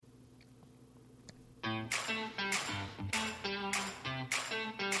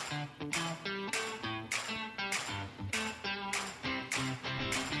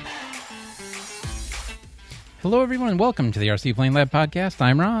Hello, everyone, and welcome to the RC Plane Lab podcast.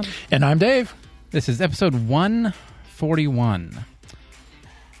 I'm Ron. And I'm Dave. This is episode 141.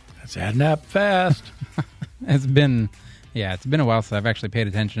 That's adding up fast. It's been a while since I've actually paid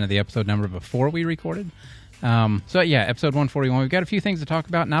attention to the episode number before we recorded. Episode 141. We've got a few things to talk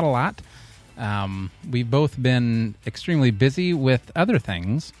about, not a lot. We've both been extremely busy with other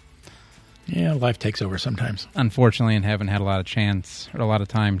things. Yeah, life takes over sometimes. Unfortunately, and haven't had a lot of chance or a lot of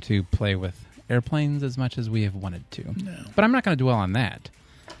time to play with airplanes as much as we have wanted to. No. But I'm not going to dwell on that.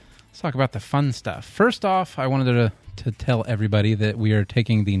 Let's talk about the fun stuff. First off, I wanted to tell everybody that we are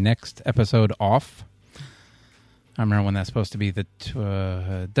taking the next episode off. I remember when that's supposed to be.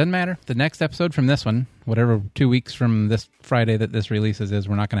 Doesn't matter. The next episode from this one, whatever 2 weeks from this Friday that this releases is,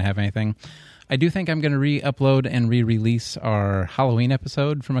 we're not going to have anything. I do think I'm going to re-upload and re-release our Halloween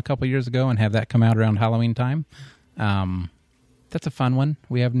episode from a couple years ago and have that come out around Halloween time. That's a fun one.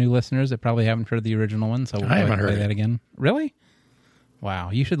 We have new listeners that probably haven't heard the original one, so we'll play that again. Really?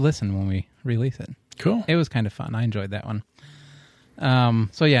 Wow, you should listen when we release it. Cool. It was kind of fun. I enjoyed that one.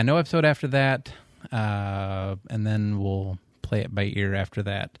 No episode after that, and then we'll play it by ear after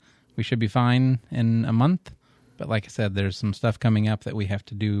that. We should be fine in a month, but like I said, there's some stuff coming up that we have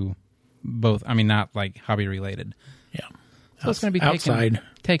to do both. I mean, not like hobby-related. Yeah. So it's going to be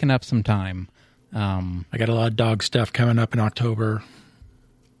taking up some time. I got a lot of dog stuff coming up in October.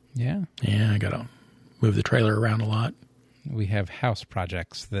 Yeah. Yeah, I got to move the trailer around a lot. We have house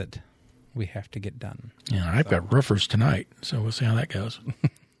projects that we have to get done. Yeah, I've got roofers tonight, so we'll see how that goes.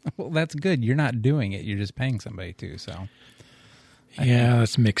 Well, that's good. You're not doing it. You're just paying somebody to, so. Yeah,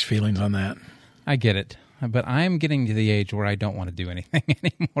 that's mixed feelings on that. I get it. But I'm getting to the age where I don't want to do anything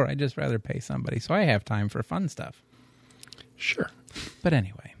anymore. I'd just rather pay somebody. So I have time for fun stuff. Sure. But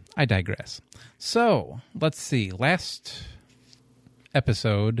anyway, I digress. So, let's see. Last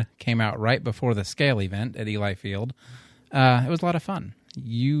episode came out right before the scale event at Eli Field. It was a lot of fun.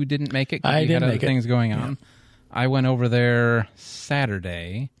 You didn't make it because you had other things going on. Yeah. I went over there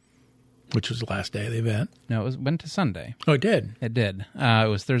Saturday. Which was the last day of the event? No, it went to Sunday. Oh, it did? It did. It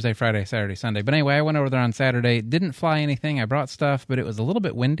was Thursday, Friday, Saturday, Sunday. But anyway, I went over there on Saturday. Didn't fly anything. I brought stuff, but it was a little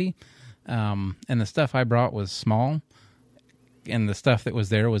bit windy. And the stuff I brought was small. And the stuff that was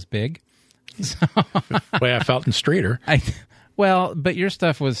there was big. So the way I felt in Streeter. But your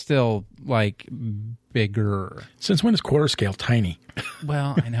stuff was still, like, bigger. Since when is quarter scale tiny?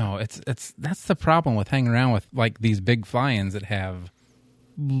 Well, I know. That's the problem with hanging around with, like, these big fly-ins that have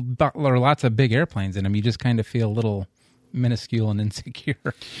lots of big airplanes in them. You just kind of feel a little minuscule and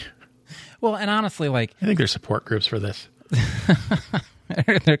insecure. Well, and honestly, like... I think there's support groups for this.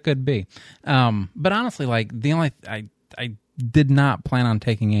 There could be. But honestly, like, I did not plan on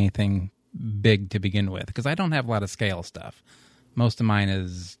taking anything big to begin with, because I don't have a lot of scale stuff. Most of mine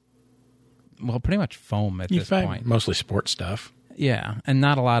is, well, pretty much foam at this point. Mostly sports stuff. Yeah, and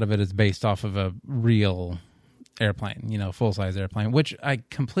not a lot of it is based off of a real airplane, full-size airplane, which I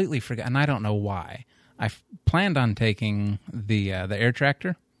completely forgot, and I don't know why. I planned on taking the air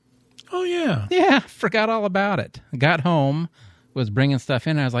tractor. Oh, yeah. Yeah, forgot all about it. Got home, was bringing stuff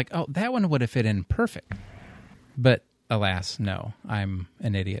in, and I was like, oh, that one would have fit in perfect. But alas, no. I'm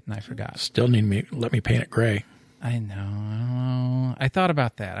an idiot, and I forgot. Still let me paint it gray. I know. I thought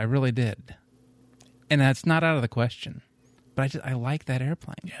about that. I really did. And that's not out of the question. But I like that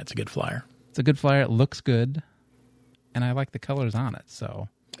airplane. Yeah, it's a good flyer. It's a good flyer. It looks good. And I like the colors on it, so.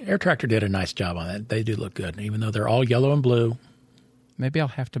 Air Tractor did a nice job on that. They do look good, even though they're all yellow and blue. Maybe I'll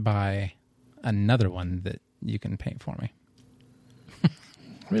have to buy another one that you can paint for me.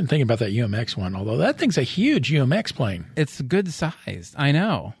 I've been thinking about that UMX one, although that thing's a huge UMX plane. It's good sized. I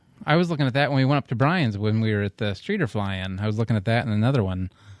know. I was looking at that when we went up to Brian's when we were at the Streeter fly-in. I was looking at that and another one.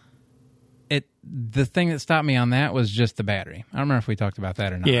 The thing that stopped me on that was just the battery. I don't remember if we talked about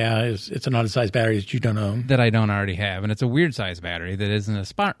that or not. Yeah, it's an odd-sized battery that you don't own. That I don't already have, and it's a weird-sized battery that isn't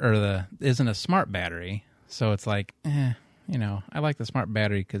a smart battery. So it's like, I like the smart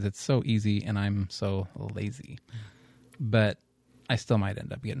battery because it's so easy and I'm so lazy. But I still might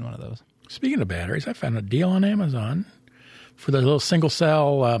end up getting one of those. Speaking of batteries, I found a deal on Amazon for the little single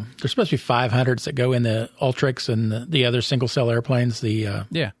cell. There's supposed to be 500s that go in the Ultrix and the other single cell airplanes, the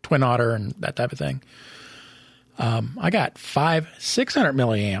Twin Otter and that type of thing. I got 5 600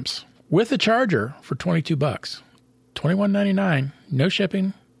 milliamps with a charger for $22, $21.99, no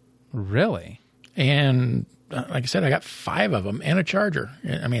shipping. Really? And like I said, I got 5 of them and a charger.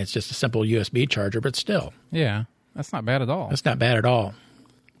 I mean, it's just a simple USB charger, but still. Yeah, that's not bad at all. That's not bad at all.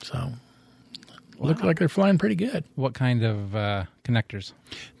 So look like they're flying pretty good. What kind of connectors?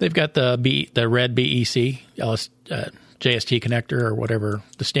 They've got the red BEC JST connector or whatever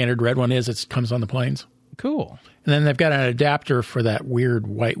the standard red one is. It comes on the planes. Cool. And then they've got an adapter for that weird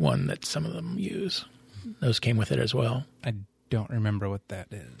white one that some of them use. Those came with it as well. I don't remember what that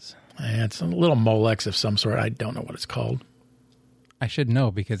is. It's a little Molex of some sort. I don't know what it's called. I should know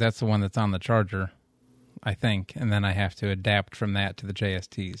because that's the one that's on the charger, I think. And then I have to adapt from that to the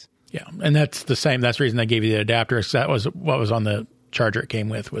JSTs. Yeah, and that's the same. That's the reason they gave you the adapter. Because that was what was on the charger it came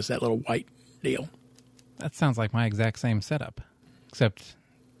with, was that little white deal. That sounds like my exact same setup, except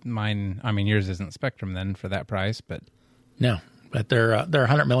mine. I mean, yours isn't Spektrum then for that price, but no, but they're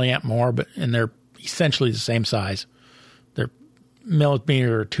 100 milliamp more, and they're essentially the same size. They're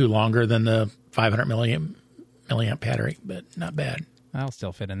millimeter or two longer than the 500 milliamp battery, but not bad. I'll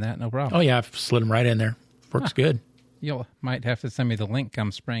still fit in that, no problem. Oh yeah, I've slid them right in there. Works good. You might have to send me the link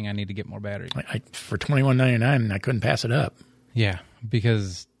come spring. I need to get more batteries. For $21.99, I couldn't pass it up. Yeah,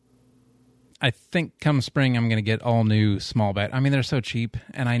 because I think come spring I'm going to get all new small batteries. I mean, they're so cheap,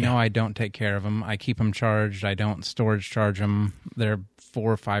 and I know I don't take care of them. I keep them charged. I don't storage charge them. They're $4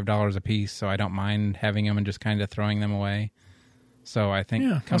 or $5 a piece, so I don't mind having them and just kind of throwing them away. So I think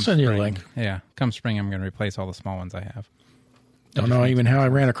I'll send you a link. Yeah, come spring I'm going to replace all the small ones I have. Don't know even how I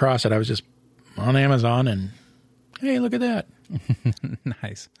ran across it. I was just on Amazon and, hey, look at that.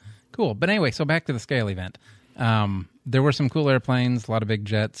 Nice. Cool. But anyway, so back to the scale event. There were some cool airplanes, a lot of big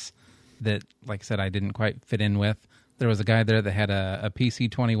jets that, like I said, I didn't quite fit in with. There was a guy there that had a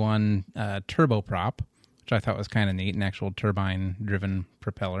PC-21 turboprop, which I thought was kind of neat, an actual turbine-driven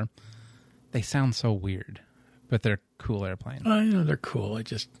propeller. They sound so weird, but they're cool airplanes. I know they're cool.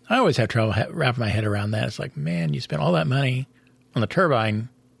 I always have trouble wrapping my head around that. It's like, man, you spent all that money on the turbine.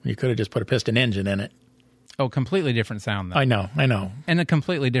 You could have just put a piston engine in it. Oh, completely different sound, though. I know. And a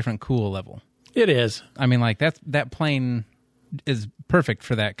completely different cool level. It is. I mean, like, that plane is perfect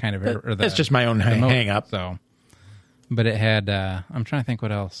for that kind of... It's just my own hang-up. So, but it had... I'm trying to think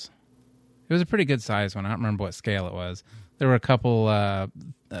what else. It was a pretty good size one. I don't remember what scale it was. There were a couple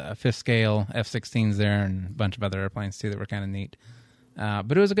fifth scale F-16s there and a bunch of other airplanes, too, that were kind of neat.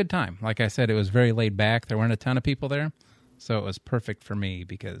 But it was a good time. Like I said, it was very laid back. There weren't a ton of people there. So it was perfect for me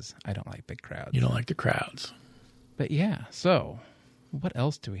because I don't like big crowds. You don't like the crowds. But yeah, so what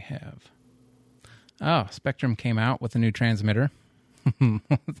else do we have? Oh, Spektrum came out with a new transmitter.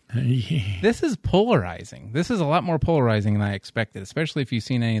 This is polarizing. This is a lot more polarizing than I expected, especially if you've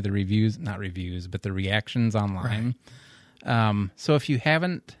seen any of the reviews, not reviews, but the reactions online. Right. So if you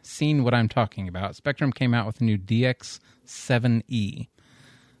haven't seen what I'm talking about, Spektrum came out with a new DX7E.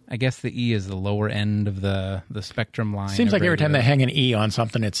 I guess the E is the lower end of the Spektrum line. Seems like every time they hang an E on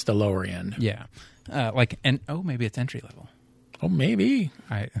something, it's the lower end. Yeah. Maybe it's entry level. Oh, maybe.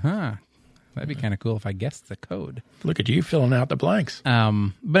 That'd be kind of cool if I guessed the code. Look at you filling out the blanks.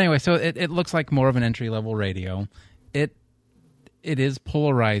 But anyway, so it looks like more of an entry level radio. It is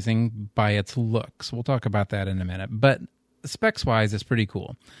polarizing by its looks. We'll talk about that in a minute. But specs wise, it's pretty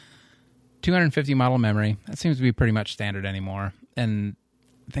cool. 250 model memory. That seems to be pretty much standard anymore. And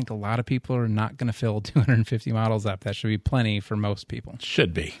I think a lot of people are not going to fill 250 models up. That should be plenty for most people.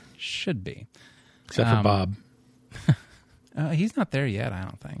 Should be. Except for Bob. He's not there yet, I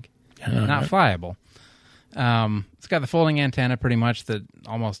don't think. Not flyable. It's got the folding antenna pretty much that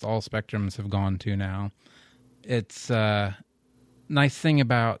almost all Spektrums have gone to now. It's nice thing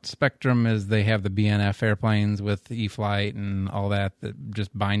about Spektrum is they have the BNF airplanes with E-flite and all that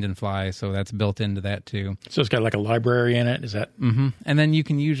just bind and fly, so that's built into that too. So it's got like a library in it, is that? Mm-hmm. And then you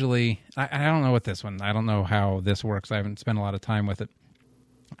can usually, I don't know what this one, I don't know how this works. I haven't spent a lot of time with it.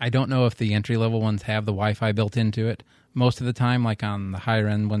 I don't know if the entry-level ones have the Wi-Fi built into it. Most of the time, like on the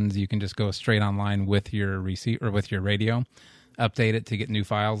higher-end ones, you can just go straight online with your receiver or with your radio, update it to get new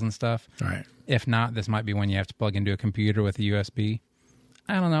files and stuff. All right. If not, this might be one you have to plug into a computer with a USB.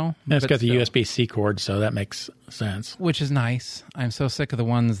 I don't know. And it's got the USB-C cord, so that makes sense. Which is nice. I'm so sick of the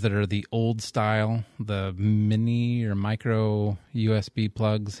ones that are the old style, the mini or micro USB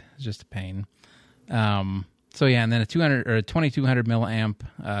plugs. It's just a pain. So yeah, and then a 2200 milliamp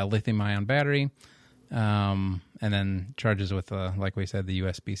lithium-ion battery, and then charges with, like we said, the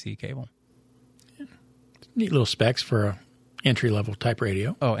USB-C cable. Neat little specs for a entry-level type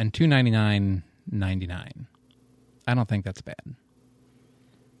radio. Oh, and $299.99. I don't think that's bad.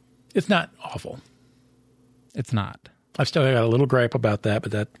 It's not awful. It's not. I've still got a little gripe about that,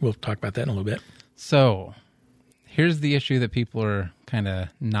 but we'll talk about that in a little bit. So, here's the issue that people are kind of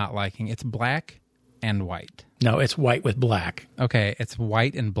not liking. It's black and white. No, it's white with black. Okay, it's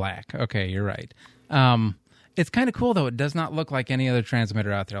white and black. Okay, you're right. It's kind of cool, though. It does not look like any other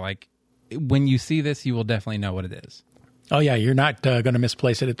transmitter out there. Like, when you see this, you will definitely know what it is. Oh yeah, you're not going to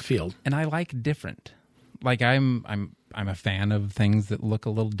misplace it at the field. And I like different. Like I'm a fan of things that look a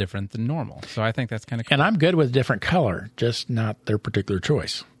little different than normal. So I think that's kind of cool. And I'm good with different color, just not their particular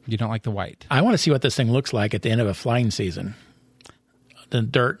choice. You don't like the white. I want to see what this thing looks like at the end of a flying season. The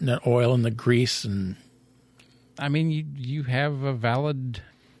dirt and the oil and the grease and. I mean, you have a valid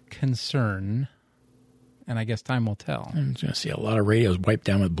concern, and I guess time will tell. I'm going to see a lot of radios wiped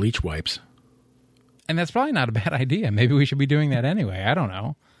down with bleach wipes. And that's probably not a bad idea. Maybe we should be doing that anyway. I don't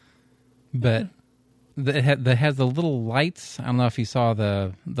know. But that has the little lights. I don't know if you saw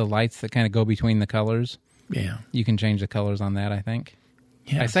the lights that kind of go between the colors. Yeah. You can change the colors on that, I think.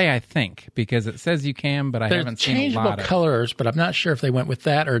 Yes. I say I think because it says you can, but I haven't seen a lot of changeable colors, but I'm not sure if they went with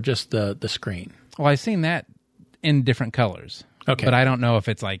that or just the screen. Well, I've seen that in different colors. Okay. But I don't know if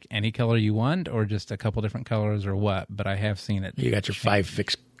it's like any color you want or just a couple different colors or what, but I have seen it. You got your 5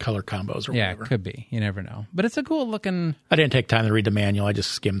 fixed color combos or whatever. Yeah, it could be. You never know. But it's a cool looking... I didn't take time to read the manual. I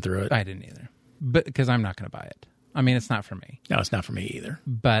just skimmed through it. I didn't either. But because I'm not going to buy it. I mean, it's not for me. No, it's not for me either.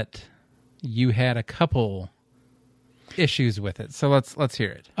 But you had a couple issues with it. So let's hear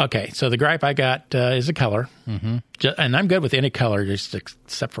it. Okay, so the gripe I got is the color. Mm-hmm. And I'm good with any color just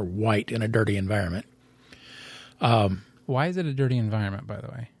except for white in a dirty environment. Why is it a dirty environment, by the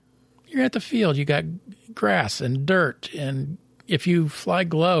way? You're at the field. You got grass and dirt, and if you fly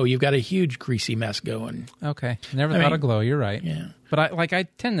glow, you've got a huge greasy mess going. Okay, never thought of glow. You're right. Yeah, but I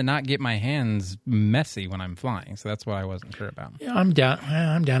tend to not get my hands messy when I'm flying, so that's what I wasn't sure about. Yeah, I'm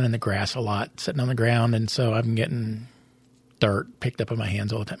down in the grass a lot, sitting on the ground, and so I'm getting dirt picked up in my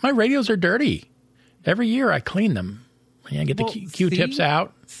hands all the time. My radios are dirty. Every year I clean them. I get the Q-tips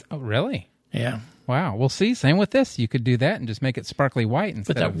out. Oh, really? Yeah. Wow. Well, see, same with this. You could do that and just make it sparkly white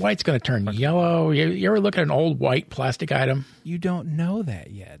instead. But that white's going to turn yellow. You ever look at an old white plastic item? You don't know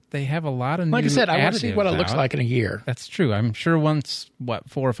that yet. They have a lot of new Like I said, I want to see what it looks like in a year. That's true. I'm sure once 4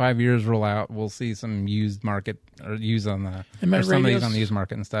 or 5 years roll out, we'll see some used market or use on the or some of these on the used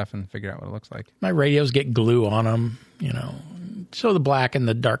market and stuff, and figure out what it looks like. My radios get glue on them, so the black and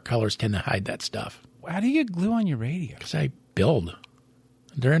the dark colors tend to hide that stuff. How do you get glue on your radio? Because I build.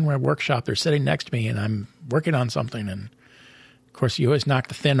 They're in my workshop. They're sitting next to me, and I'm working on something. And, of course, you always knock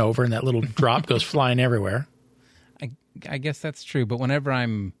the thin over, and that little drop goes flying everywhere. I guess that's true. But whenever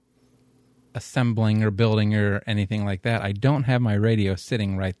I'm assembling or building or anything like that, I don't have my radio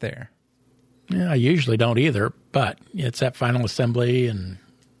sitting right there. Yeah, I usually don't either. But it's that final assembly, and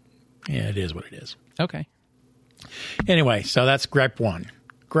yeah, it is what it is. Okay. Anyway, so that's gripe 1.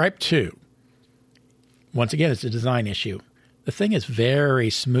 Gripe 2. Once again, it's a design issue. The thing is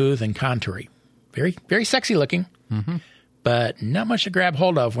very smooth and contoury. Very, very sexy looking, but not much to grab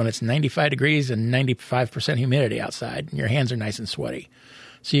hold of when it's 95 degrees and 95% humidity outside, and your hands are nice and sweaty.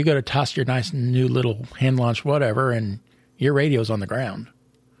 So you go to toss your nice new little hand launch whatever, and your radio's on the ground.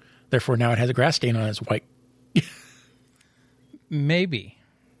 Therefore, now it has a grass stain on its white. Maybe.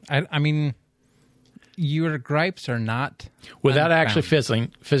 I mean, your gripes are not without actually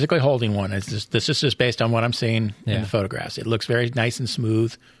physically holding one. This is just based on what I'm seeing in the photographs. It looks very nice and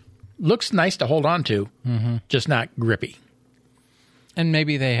smooth. Looks nice to hold on to, just not grippy. And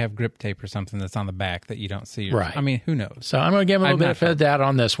maybe they have grip tape or something that's on the back that you don't see. Right. I mean, who knows? So I'm going to give them a little bit of data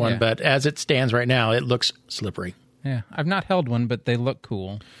on this one, but as it stands right now, it looks slippery. Yeah. I've not held one, but they look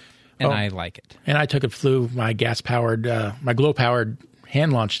cool, and I like it. And I flew my my glow-powered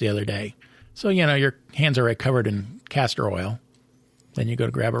hand launch the other day. So, your hands are already covered in castor oil. Then you go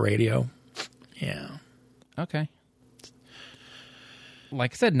to grab a radio. Yeah. Okay.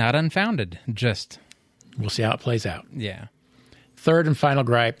 Like I said, not unfounded. Just. We'll see how it plays out. Yeah. Third and final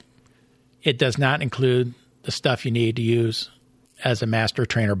gripe. It does not include the stuff you need to use as a master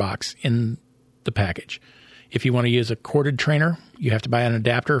trainer box in the package. If you want to use a corded trainer, you have to buy an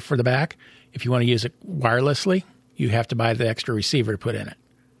adapter for the back. If you want to use it wirelessly, you have to buy the extra receiver to put in it.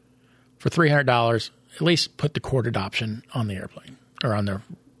 For $300, at least put the corded option on the airplane or on the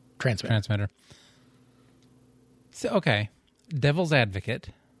transmitter. So, okay, devil's advocate,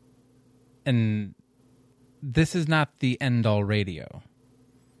 and this is not the end-all radio.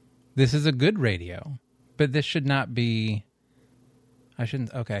 This is a good radio, but this should not be...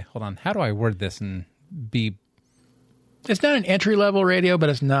 Okay, hold on. How do I word this and be... It's not an entry-level radio, but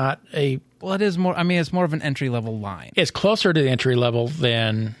it's not a... Well, it is more... I mean, it's more of an entry-level line. It's closer to the entry-level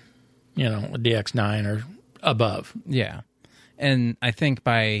than... a DX9 or above. Yeah. And I think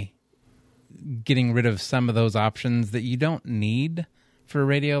by getting rid of some of those options that you don't need for a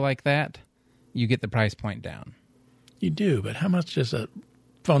radio like that, you get the price point down. You do, but how much does a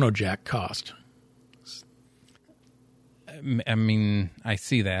phono jack cost? I mean, I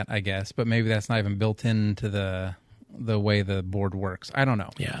see that, I guess, but maybe that's not even built into the way the board works. I don't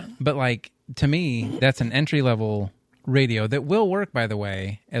know. Yeah. But like, to me, that's an entry-level radio that will work, by the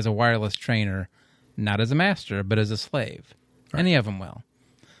way, as a wireless trainer, not as a master, but as a slave. Right. Any of them will.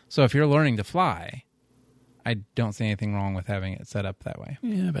 So if you're learning to fly, I don't see anything wrong with having it set up that way.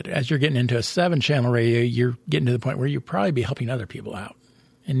 Yeah, but as you're getting into a 7-channel radio, you're getting to the point where you'll probably be helping other people out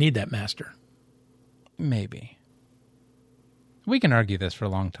and need that master. Maybe. We can argue this for a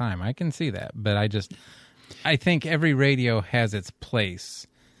long time. I can see that. But I think every radio has its place.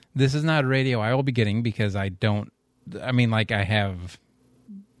 This is not a radio I will be getting because I have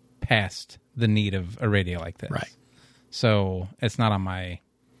past the need of a radio like this. Right. So it's not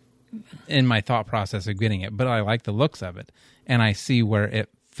in my thought process of getting it, but I like the looks of it, and I see where it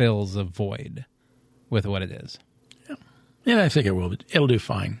fills a void with what it is. Yeah. And I think it'll do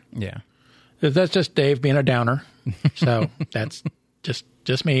fine. Yeah. That's just Dave being a downer. So that's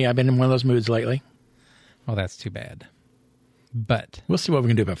just me. I've been in one of those moods lately. Well, that's too bad. But we'll see what we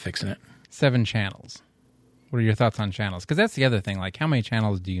can do about fixing it. 7 channels. What are your thoughts on channels? Because that's the other thing. Like, how many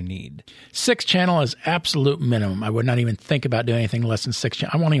channels do you need? 6-channel is absolute minimum. I would not even think about doing anything less than 6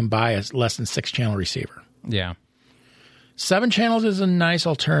 channel. I won't even buy a less than 6-channel receiver. Yeah. 7 channels is a nice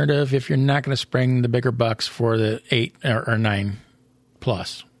alternative if you're not going to spring the bigger bucks for the 8 or 9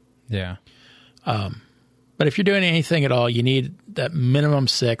 plus. Yeah. But if you're doing anything at all, you need that minimum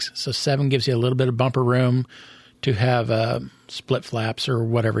 6. So 7 gives you a little bit of bumper room to have split flaps or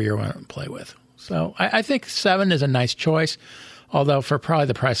whatever you want to play with. So I think 7 is a nice choice, although for probably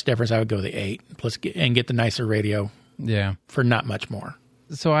the price difference, I would go the 8 and get the nicer radio. Yeah, for not much more.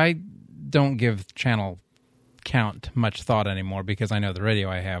 So I don't give channel count much thought anymore because I know the radio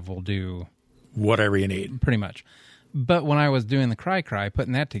I have will do whatever you need, pretty much. But when I was doing the Cry,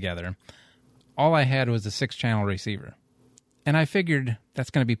 putting that together, all I had was a 6-channel receiver, and I figured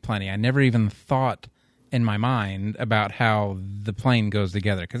that's going to be plenty. I never even thought in my mind about how the plane goes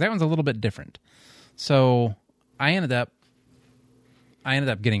together because that one's a little bit different. So I ended up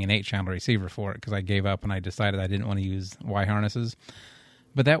getting an 8-channel receiver for it because I gave up and I decided I didn't want to use Y harnesses.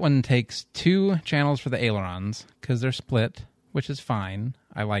 But that one takes 2 channels for the ailerons because they're split, which is fine.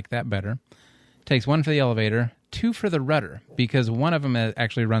 I like that better. Takes 1 for the elevator, 2 for the rudder because one of them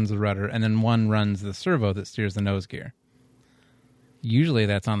actually runs the rudder and then one runs the servo that steers the nose gear. Usually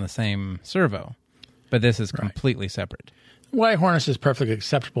that's on the same servo, but this is completely separate. Y harness is perfectly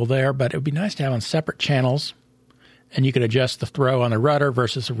acceptable there, but it would be nice to have on separate channels, and you could adjust the throw on the rudder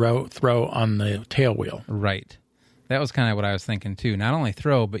versus the throw on the tail wheel. Right. That was kind of what I was thinking, too. Not only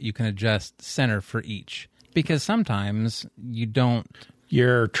throw, but you can adjust center for each. Because sometimes you don't...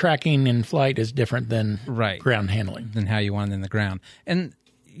 Your tracking in flight is different than ground handling. Than how you want it in the ground. And,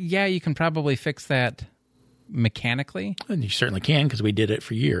 yeah, you can probably fix that mechanically. And you certainly can, because we did it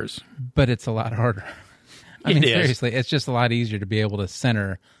for years. But it's a lot harder. I mean, seriously, it's just a lot easier to be able to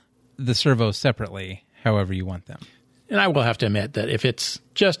center the servos separately however you want them. And I will have to admit that if it's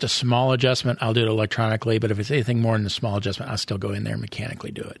just a small adjustment, I'll do it electronically. But if it's anything more than a small adjustment, I'll still go in there and mechanically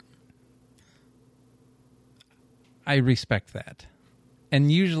do it. I respect that.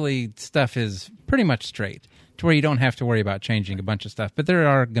 And usually stuff is pretty much straight to where you don't have to worry about changing a bunch of stuff. But there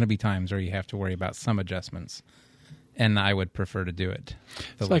are going to be times where you have to worry about some adjustments. And I would prefer to do it.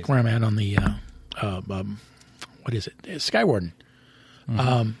 It's like where I'm at on the... what is it? Skywarden.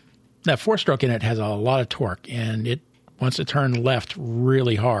 Mm-hmm. That 4-stroke in it has a lot of torque, and it wants to turn left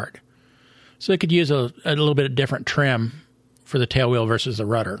really hard. So it could use a little bit of different trim for the tail wheel versus the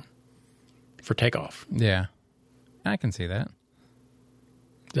rudder for takeoff. Yeah, I can see that.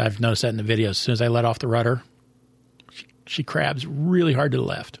 I've noticed that in the videos. As soon as I let off the rudder, she crabs really hard to the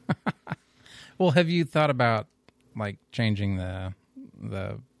left. Well, have you thought about like changing the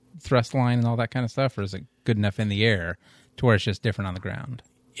thrust line and all that kind of stuff, or is it good enough in the air to where it's just different on the ground?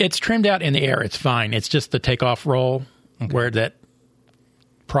 It's trimmed out in the air. It's fine. It's just the takeoff roll where that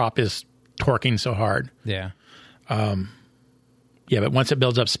prop is torquing so hard. Yeah. Yeah, but once it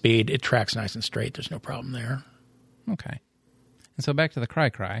builds up speed, it tracks nice and straight. There's no problem there. Okay. And so back to the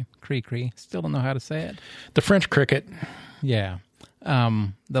cree, still don't know how to say it. The French cricket. Yeah.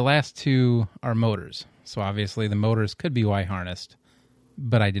 The last 2 are motors. So obviously the motors could be Y-harnessed.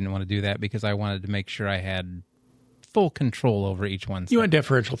 But I didn't want to do that because I wanted to make sure I had full control over each one. You want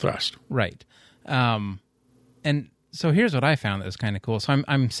differential thrust. Right. And so here's what I found that was kind of cool. So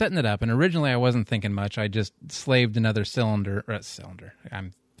I'm setting it up, and originally I wasn't thinking much. I just slaved another cylinder.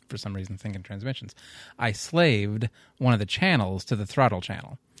 I'm, for some reason, thinking transmissions. I slaved one of the channels to the throttle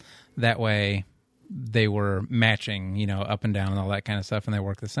channel. That way they were matching, up and down and all that kind of stuff, and they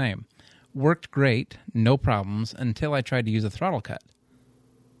work the same. Worked great, no problems, until I tried to use a throttle cut.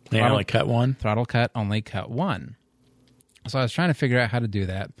 They only cut one? Throttle cut, only cut one. So I was trying to figure out how to do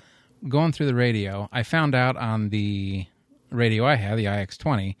that. Going through the radio, I found out on the radio I have, the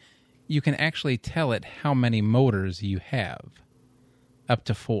iX20, you can actually tell it how many motors you have, up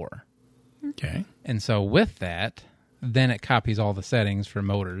to 4. Okay. And so with that, then it copies all the settings for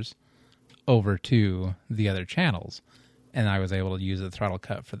motors over to the other channels. And I was able to use the throttle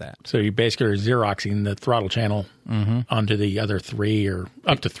cut for that. So you basically are Xeroxing the throttle channel onto the other 3 or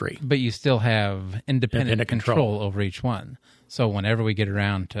up to 3. But you still have independent control over each one. So whenever we get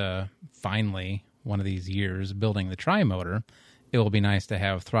around to finally one of these years building the tri-motor, it will be nice to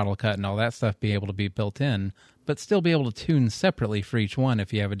have throttle cut and all that stuff be able to be built in, but still be able to tune separately for each one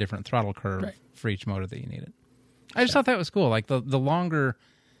if you have a different throttle curve for each motor that you need it. I just thought that was cool. Like the longer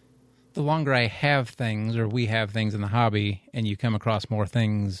I have things, or we have things in the hobby, and you come across more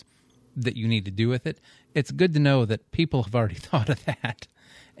things that you need to do with it, it's good to know that people have already thought of that,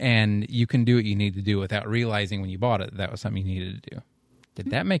 and you can do what you need to do without realizing when you bought it that was something you needed to do.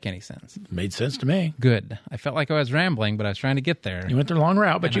 Did that make any sense? Made sense to me. Good. I felt like I was rambling, but I was trying to get there. You went the long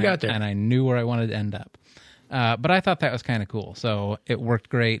route, but you got there. And I knew where I wanted to end up. But I thought that was kind of cool. So it worked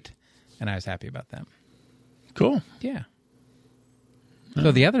great, and I was happy about that. Cool. Yeah.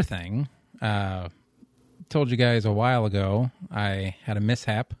 So the other thing, told you guys a while ago, I had a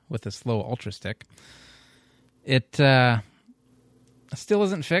mishap with a slow Ultra Stick. It still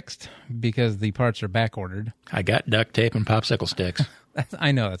isn't fixed because the parts are back ordered. I got duct tape and popsicle sticks.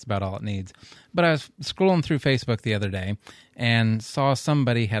 I know that's about all it needs. But I was scrolling through Facebook the other day and saw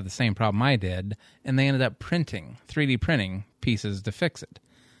somebody had the same problem I did, and they ended up 3D printing pieces to fix it.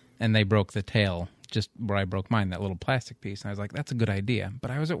 And they broke the tail just where I broke mine, that little plastic piece. And I was like, that's a good idea. But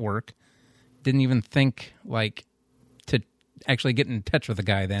I was at work, didn't even think to actually get in touch with the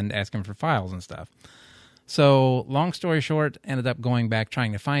guy then to ask him for files and stuff. So long story short, ended up going back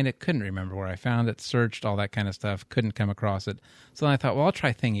trying to find it. Couldn't remember where I found it, searched, all that kind of stuff. Couldn't come across it. So then I thought, well, I'll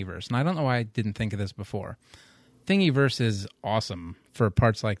try Thingiverse. And I don't know why I didn't think of this before. Thingiverse is awesome for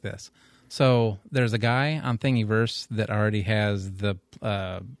parts like this. So there's a guy on Thingiverse that already has the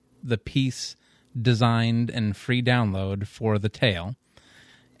piece designed and free download for the tail.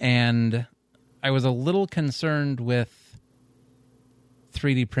 And I was a little concerned with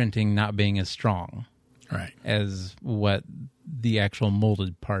 3D printing not being as strong as what the actual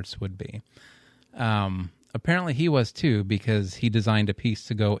molded parts would be. Apparently he was too, because he designed a piece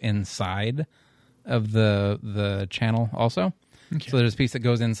to go inside of the channel also. Okay. So there's a piece that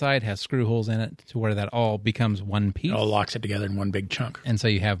goes inside, has screw holes in it to where that all becomes one piece. It all locks it together in one big chunk. And so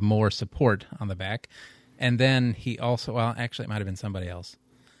you have more support on the back. And then he also, well, actually it might have been somebody else,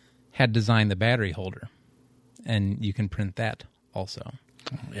 had designed the battery holder. And you can print that also.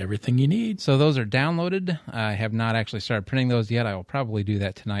 Everything you need. So those are downloaded. I have not actually started printing those yet. I will probably do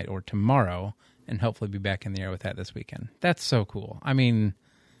that tonight or tomorrow and hopefully be back in the air with that this weekend. That's so cool. I mean,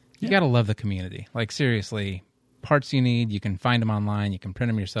 you got to love the community. Like, seriously, parts you need, you can find them online, you can print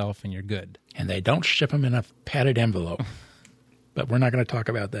them yourself, and you're good. And they don't ship them in a padded envelope. But we're not going to talk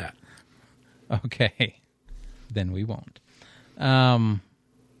about that. Okay. Then we won't.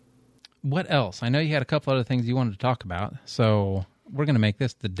 What else? I know you had a couple other things you wanted to talk about, so we're going to make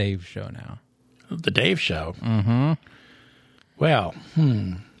this the Dave Show now. The Dave Show? Mm-hmm. Well,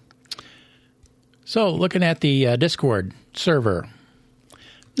 So looking at the Discord server,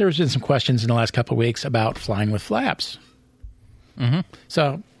 there's been some questions in the last couple of weeks about flying with flaps. Mm-hmm.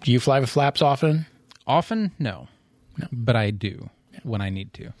 So do you fly with flaps often? Often? No. But I do when I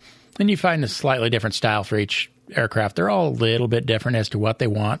need to. And you find a slightly different style for each aircraft. They're all a little bit different as to what they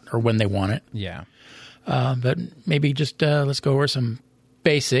want or when they want it. Yeah. But maybe just let's go over some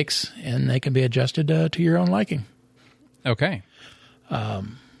basics, and they can be adjusted to your own liking. Okay.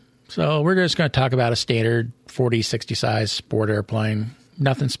 So we're just going to talk about a standard 40-60 size sport airplane.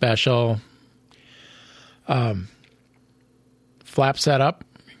 Nothing special. Flap setup.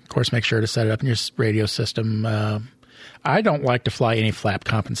 Of course, make sure to set it up in your radio system. I don't like to fly any flap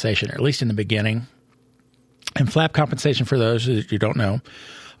compensation, or at least in the beginning. And flap compensation, for those that you don't know,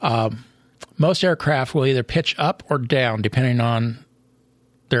 most aircraft will either pitch up or down depending on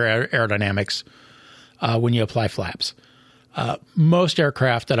their aerodynamics when you apply flaps. Most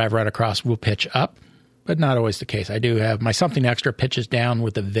aircraft that I've run across will pitch up, but not always the case. I do have my something extra pitches down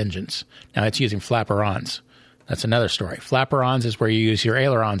with a vengeance. Now, it's using flaperons. That's another story. Flaperons is where you use your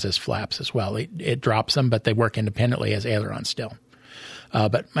ailerons as flaps as well. It drops them, but they work independently as ailerons still.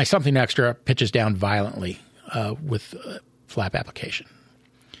 But my something extra pitches down violently with flap application.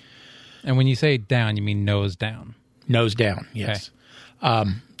 And when you say down, you mean nose down? Nose down, yes. Okay.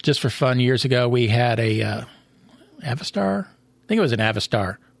 just for fun, years ago, we had a Avistar. I think it was an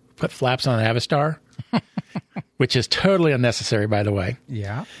Avistar. Put flaps on an Avistar, which is totally unnecessary, by the way.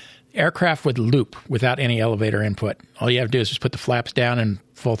 Yeah. Aircraft would loop without any elevator input. All you have to do is just put the flaps down and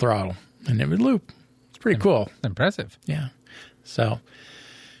full throttle, and it would loop. It's pretty cool. Impressive. Yeah. So,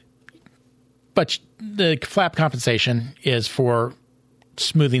 but the flap compensation is for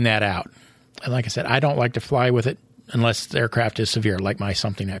smoothing that out. And like I said, I don't like to fly with it unless the aircraft is severe, like my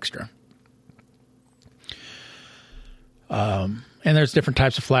something extra. And there's different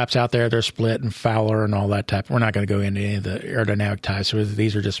types of flaps out there. They're split and Fowler and all that type. We're not going to go into any of the aerodynamic types. So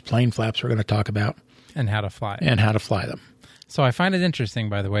these are just plain flaps we're going to talk about. And how to fly. And how to fly them. So I find it interesting,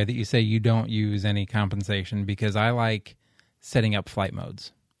 by the way, that you say you don't use any compensation, because I like setting up flight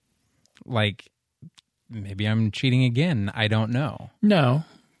modes. Like, maybe I'm cheating again. I don't know. No,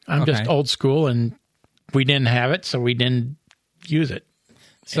 I'm just old school, and we didn't have it, so we didn't use it.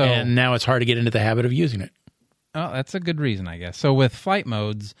 So, and now it's hard to get into the habit of using it. Oh, that's a good reason, I guess. So with flight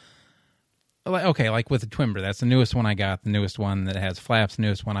modes, like with the Twimber, that's the newest one I got, the newest one that has flaps, the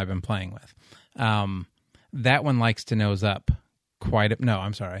newest one I've been playing with. That one likes to nose up no,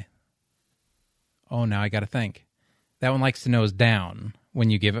 I'm sorry. Oh, now I got to think. That one likes to nose down when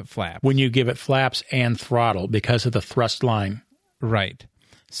you give it flaps. When you give it flaps and throttle because of the thrust line. Right.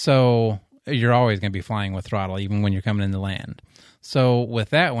 So you're always going to be flying with throttle, even when you're coming into land. So with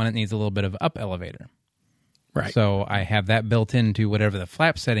that one, it needs a little bit of up elevator. Right. So I have that built into whatever the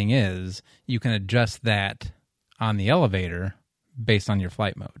flap setting is. You can adjust that on the elevator based on your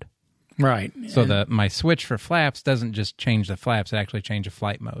flight mode. Right. So my switch for flaps doesn't just change the flaps, it actually changes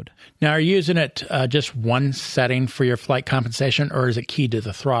flight mode. Now, are you using it just one setting for your flight compensation, or is it keyed to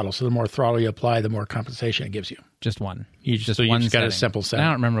the throttle? So the more throttle you apply, the more compensation it gives you. Just one. You just got a simple setting. I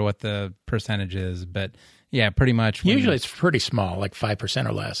don't remember what the percentage is, but yeah, pretty much. Usually it's pretty small, like 5%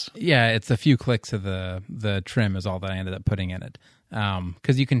 or less. Yeah, it's a few clicks of the trim is all that I ended up putting in it.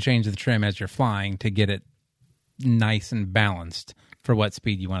 Because you can change the trim as you're flying to get it nice and balanced for what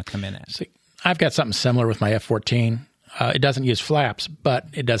speed you want to come in at. See, I've got something similar with my F-14. It doesn't use flaps, but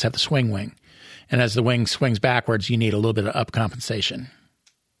it does have the swing wing. And as the wing swings backwards, you need a little bit of up compensation.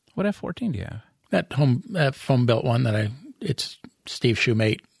 What F-14 do you have? That foam built one it's Steve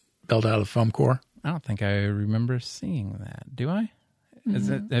Shoemate built out of the foam core. I don't think I remember seeing that. Do I?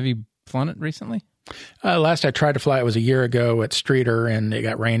 Have you flown it recently? Last I tried to fly it was a year ago at Streeter, and it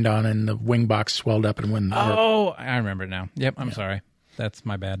got rained on, and the wing box swelled up and went. Oh, I remember now. Yep, I'm sorry. That's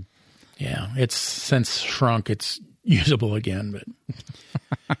my bad. Yeah, it's since shrunk. It's usable again,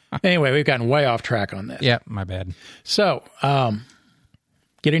 but anyway, we've gotten way off track on this. Yeah, my bad. So,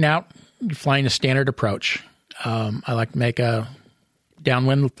 getting out, flying a standard approach. I like to make a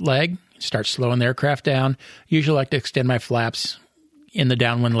downwind leg, start slowing the aircraft down. Usually like to extend my flaps in the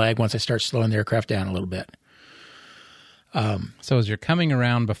downwind leg once I start slowing the aircraft down a little bit. So as you're coming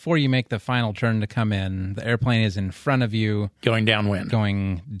around, before you make the final turn to come in, the airplane is in front of you. Going downwind.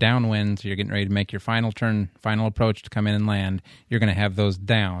 So you're getting ready to make your final turn, final approach to come in and land. You're going to have those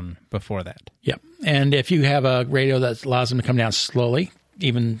down before that. Yep. And if you have a radio that allows them to come down slowly,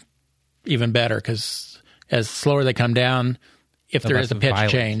 even better, because as slower they come down, if there is a pitch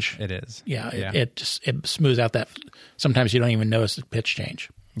change. It is. Yeah. It smooths out that. Sometimes you don't even notice the pitch change.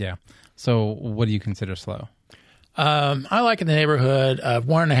 Yeah. So what do you consider slow? I like in the neighborhood of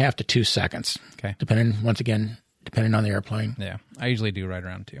 1.5 to 2 seconds. Okay. Depending on the airplane. Yeah. I usually do right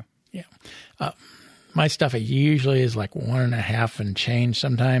around 2. Yeah. My stuff usually is like 1.5 and change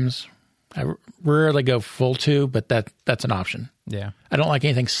sometimes. I rarely go full 2, but that's an option. Yeah. I don't like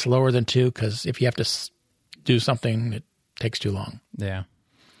anything slower than 2, because if you have to do something, it takes too long. Yeah.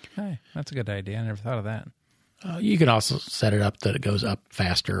 Hey, that's a good idea. I never thought of that. You can also set it up that it goes up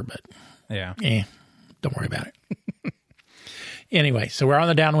faster, but yeah, don't worry about it. Anyway, so we're on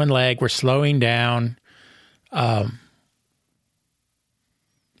the downwind leg. We're slowing down.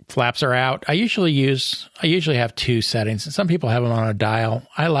 Flaps are out. I usually have 2 settings, and some people have them on a dial.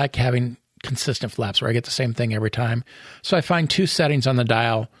 I like having consistent flaps where I get the same thing every time. So I find 2 settings on the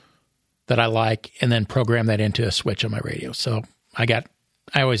dial that I like, and then program that into a switch on my radio. So I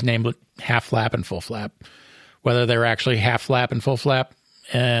always named it half flap and full flap. Whether they're actually half flap and full flap,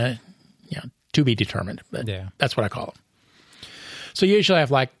 to be determined. But that's what I call them. So usually I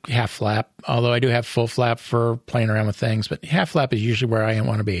have like half flap, although I do have full flap for playing around with things, but half flap is usually where I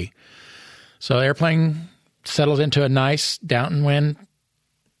want to be. So the airplane settles into a nice downwind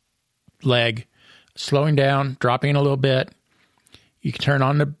leg, slowing down, dropping a little bit. You can turn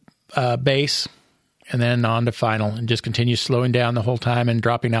on the base and then on to final, and just continue slowing down the whole time and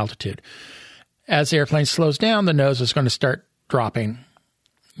dropping altitude. As the airplane slows down, the nose is going to start dropping.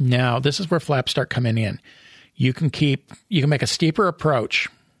 Now, this is where flaps start coming in. You can make a steeper approach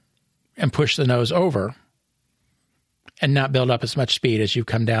and push the nose over and not build up as much speed as you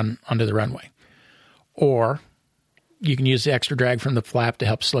come down onto the runway. Or you can use the extra drag from the flap to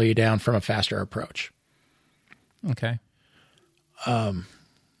help slow you down from a faster approach. Okay.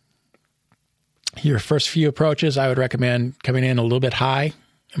 Your first few approaches, I would recommend coming in a little bit high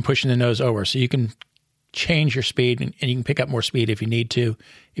and pushing the nose over so you can change your speed and you can pick up more speed if you need to,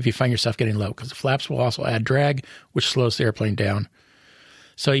 if you find yourself getting low, because the flaps will also add drag, which slows the airplane down.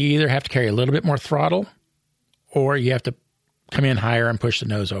 So you either have to carry a little bit more throttle or you have to come in higher and push the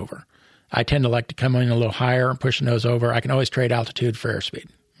nose over. I tend to like to come in a little higher and push the nose over. I can always trade altitude for airspeed.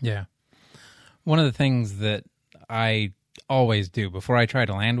 Yeah. One of the things that I always do before I try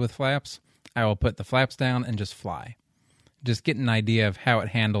to land with flaps, I will put the flaps down and just fly. Just get an idea of how it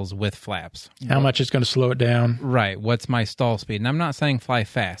handles with flaps. How much it's going to slow it down. Right. What's my stall speed? And I'm not saying fly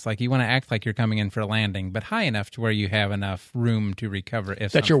fast. Like, you want to act like you're coming in for a landing, but high enough to where you have enough room to recover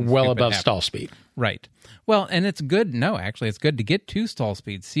if that you're well above happens. Stall speed. Right. Well, and it's good. No, actually, it's good to get to stall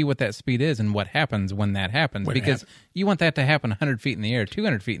speed, see what that speed is and what happens when that happens. Because you want that to happen 100 feet in the air,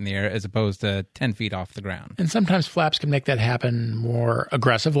 200 feet in the air, as opposed to 10 feet off the ground. And sometimes flaps can make that happen more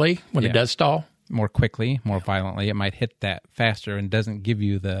aggressively when it does stall. More quickly, more violently. It might hit that faster and doesn't give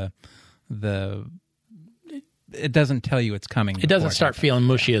you it doesn't tell you it's coming. It doesn't start feeling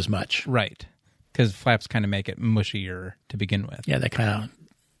mushy as much. Right. Because flaps kind of make it mushier to begin with. Yeah, they kind of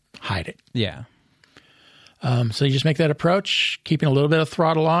hide it. Yeah. So you just make that approach, keeping a little bit of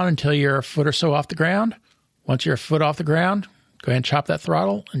throttle on until you're a foot or so off the ground. Once you're a foot off the ground, go ahead and chop that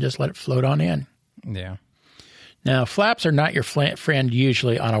throttle and just let it float on in. Yeah. Now, flaps are not your friend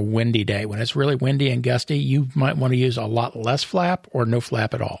usually on a windy day. When it's really windy and gusty, you might want to use a lot less flap or no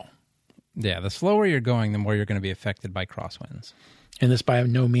flap at all. Yeah, the slower you're going, the more you're going to be affected by crosswinds. And this by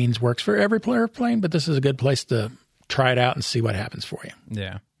no means works for every airplane, but this is a good place to try it out and see what happens for you.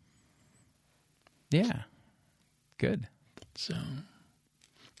 Yeah. Yeah. Good. So,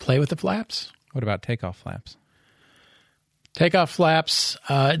 play with the flaps. What about takeoff flaps? Takeoff flaps,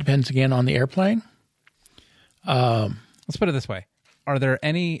 it depends again on the airplane. Let's put it this way. Are there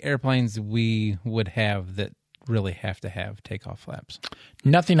any airplanes we would have that really have to have takeoff flaps?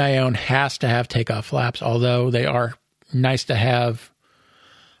 Nothing I own has to have takeoff flaps, although they are nice to have.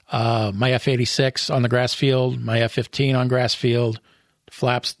 My F-86 on the grass field, my F-15 on grass field,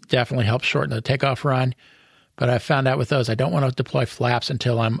 flaps definitely help shorten the takeoff run. But I found out with those, I don't want to deploy flaps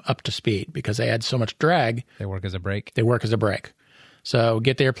until I'm up to speed because they add so much drag. They work as a brake? They work as a brake. So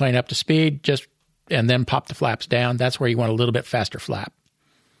get the airplane up to speed, and then pop the flaps down. That's where you want a little bit faster flap.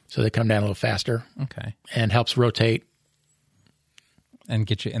 So they come down a little faster. Okay. And helps rotate. And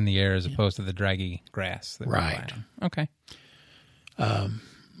get you in the air as opposed to the draggy grass. That right. Okay.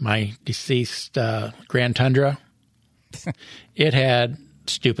 My deceased Grand Tundra, it had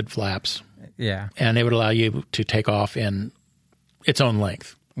stupid flaps. Yeah. And it would allow you to take off in its own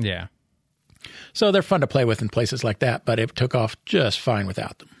length. Yeah. So they're fun to play with in places like that, but it took off just fine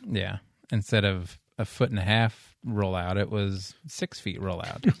without them. Yeah. Instead of a 1.5 foot rollout, it was 6 feet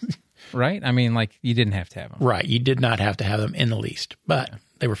rollout. Right? I mean, like, you didn't have to have them. Right. You did not have to have them in the least, but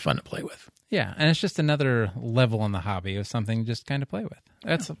they were fun to play with. Yeah. And it's just another level in the hobby of something just kind of play with.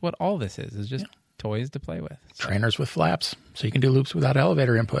 That's what all this is just toys to play with. So. Trainers with flaps, so you can do loops without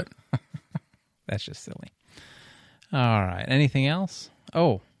elevator input. That's just silly. All right. Anything else?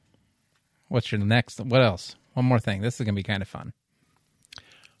 Oh, what's your next? What else? One more thing. This is going to be kind of fun.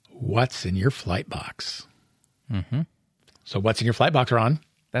 What's in your flight box? Mm-hmm. So what's in your flight box, Ron?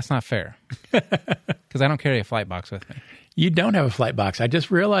 That's not fair. Because I don't carry a flight box with me. You don't have a flight box. I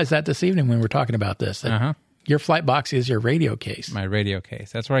just realized that this evening when we were talking about this. That your flight box is your radio case. My radio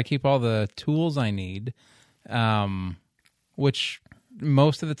case. That's where I keep all the tools I need, which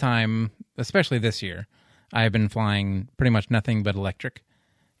most of the time, especially this year, I've been flying pretty much nothing but electric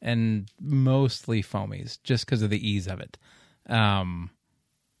and mostly foamies just because of the ease of it.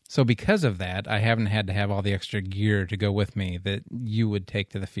 So because of that, I haven't had to have all the extra gear to go with me that you would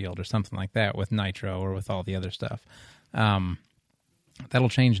take to the field or something like that with nitro or with all the other stuff. That'll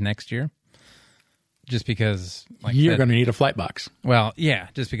change next year. Just because, like you're going to need a flight box. Well, yeah,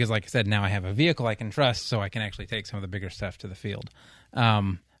 just because, like I said, now I have a vehicle I can trust, so I can actually take some of the bigger stuff to the field.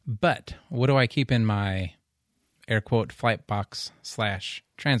 But what do I keep in my air quote flight box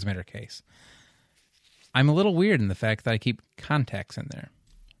 / transmitter case? I'm a little weird in the fact that I keep contacts in there,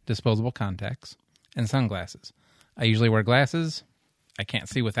 disposable contacts, and sunglasses. I usually wear glasses. I can't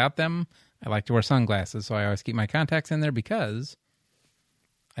see without them. I like to wear sunglasses, so I always keep my contacts in there because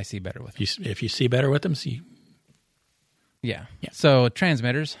I see better with them. If you see better with them, Yeah. So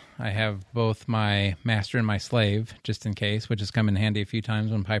transmitters, I have both my master and my slave, just in case, which has come in handy a few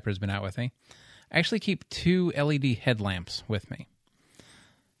times when Piper's been out with me. I actually keep 2 LED headlamps with me.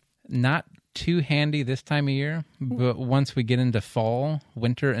 Not too handy this time of year, but once we get into fall,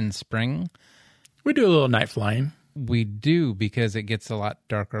 winter, and spring... We do a little night flying. We do, because it gets a lot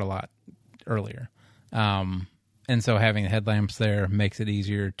darker a lot earlier. And so having the headlamps there makes it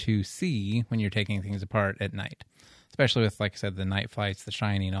easier to see when you're taking things apart at night. Especially with, like I said, the night flights, the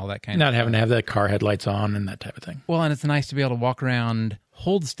shining, all that kind of stuff. Not having to have the car headlights on and that type of thing. Well, and it's nice to be able to walk around,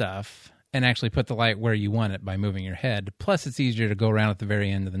 hold stuff, and actually put the light where you want it by moving your head. Plus, it's easier to go around at the very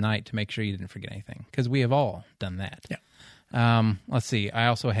end of the night to make sure you didn't forget anything, because we have all done that. Yeah. Let's see. I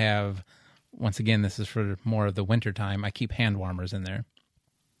also have, once again, this is for more of the winter time, I keep hand warmers in there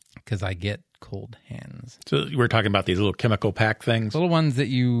because I get cold hands. So we're talking about these little chemical pack things? Little ones that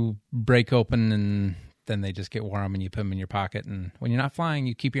you break open and then they just get warm and you put them in your pocket. And when you're not flying,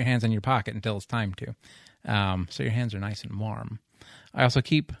 you keep your hands in your pocket until it's time to. So your hands are nice and warm. I also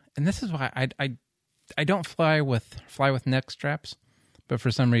keep, and this is why I don't fly with neck straps, but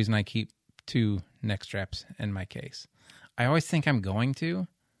for some reason I keep 2 neck straps in my case. I always think I'm going to,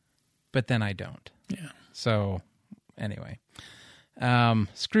 but then I don't. Yeah. So anyway,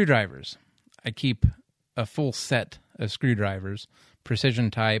 screwdrivers. I keep a full set of screwdrivers, precision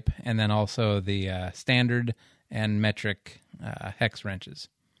type, and then also the standard and metric hex wrenches,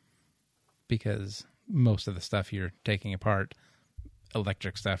 because most of the stuff you're taking apart,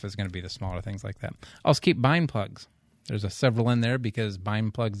 electric stuff, is going to be the smaller things like that. I also keep bind plugs. There's several in there because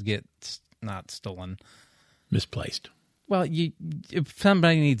bind plugs get not stolen. Misplaced. Well, if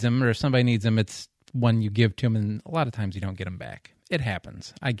somebody needs them, or if somebody needs them, it's one you give to them, and a lot of times you don't get them back. It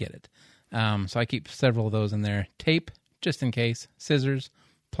happens. I get it. So I keep several of those in there. Tape, just in case. Scissors,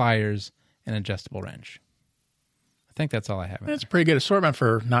 pliers, and adjustable wrench. I think that's all I have in That's a pretty good assortment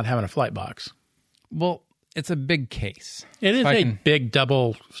for not having a flight box. Well, it's a big case. It is a big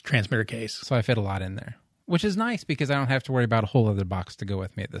double transmitter case. So I fit a lot in there, which is nice because I don't have to worry about a whole other box to go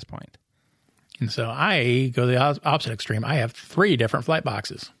with me at this point. And so I go the opposite extreme. I have 3 different flight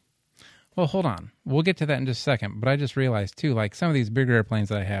boxes. Well, hold on. We'll get to that in just a second. But I just realized, too, like some of these bigger airplanes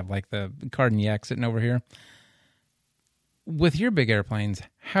that I have, like the Cardin Yak sitting over here, with your big airplanes,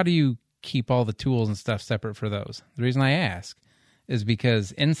 how do you keep all the tools and stuff separate for those? The reason I ask is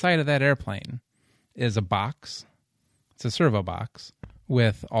because inside of that airplane is a box. It's a servo box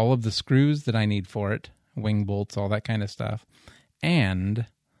with all of the screws that I need for it, wing bolts, all that kind of stuff, and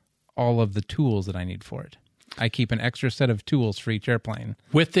all of the tools that I need for it. I keep an extra set of tools for each airplane.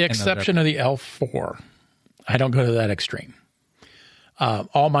 With the exception of the L4, I don't go to that extreme.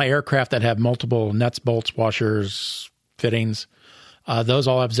 All my aircraft that have multiple nuts, bolts, washers, fittings, those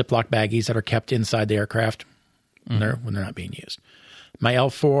all have Ziploc baggies that are kept inside the aircraft when they're not being used. My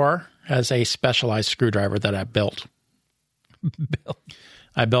L4 has a specialized screwdriver that I built.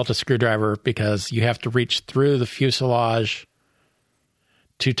 I built a screwdriver because you have to reach through the fuselage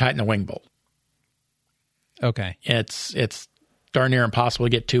to tighten the wing bolt. Okay. It's darn near impossible to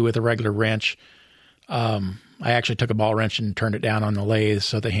get to with a regular wrench. I actually took a ball wrench and turned it down on the lathe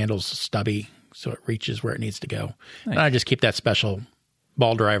so the handle's stubby so it reaches where it needs to go. Nice. And I just keep that special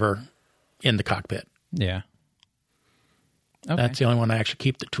ball driver in the cockpit. Yeah. Okay. That's the only one I actually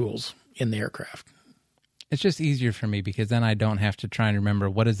keep the tools in the aircraft. It's just easier for me because then I don't have to try and remember,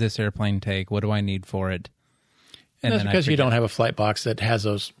 what does this airplane take? What do I need for it? And that's because you don't have a flight box that has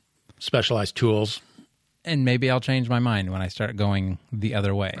those specialized tools. And maybe I'll change my mind when I start going the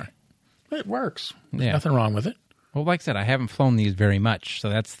other way. Right. It works. There's nothing wrong with it. Well, like I said, I haven't flown these very much, so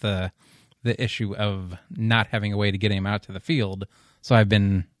that's the issue of not having a way to get him out to the field. So I've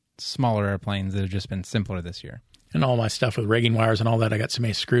been smaller airplanes that have just been simpler this year. And all my stuff with rigging wires and all that, I got so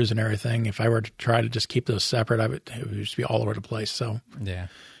many screws and everything. If I were to try to just keep those separate, it would just be all over the place. So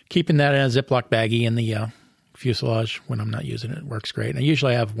keeping that in a Ziploc baggie in the fuselage when I'm not using it works great. And I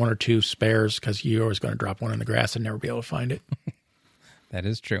usually have 1 or 2 spares because you're always going to drop one in the grass and never be able to find it. That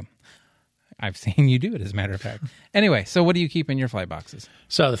is true. I've seen you do it, as a matter of fact. Anyway, so what do you keep in your flight boxes?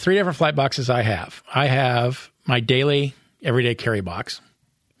 So the 3 different flight boxes I have my daily, everyday carry box,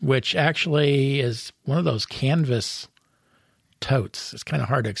 which actually is one of those canvas totes. It's kind of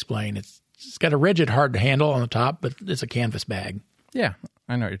hard to explain. It's got a rigid, hard handle on the top, but it's a canvas bag. Yeah,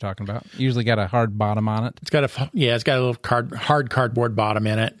 I know what you're talking about. Usually got a hard bottom on it. It's got a little hard cardboard bottom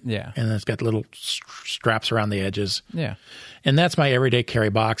in it. Yeah. And then it's got little straps around the edges. Yeah. And that's my everyday carry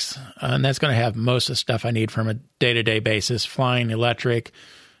box. And that's going to have most of the stuff I need from a day-to-day basis, flying, electric,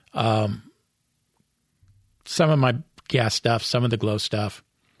 some of my gas stuff, some of the glow stuff.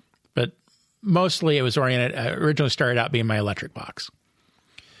 But mostly it was oriented, originally started out being my electric box.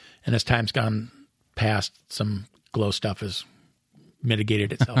 And as time's gone past, some glow stuff has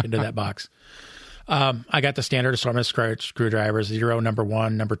mitigated itself into that box. I got the standard assortment of screwdrivers, 0, number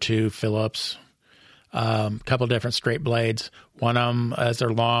 1, number 2, Phillips, a couple different straight blades. One of them is their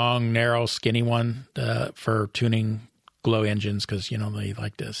long, narrow, skinny one for tuning glow engines because, you know, they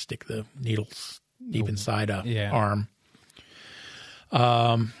like to stick the needles deep inside a arm.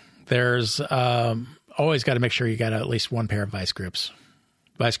 There's always got to make sure you got at least one pair of vice grips.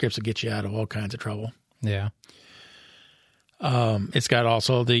 Vice grips will get you out of all kinds of trouble. Yeah. It's got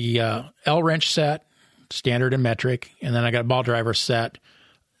also the L wrench set, standard and metric, and then I got a ball driver set.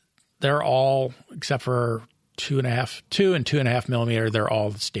 They're all, except for 2 and 2.5 millimeter, they're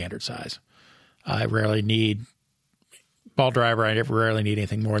all the standard size. I rarely need ball driver. I rarely need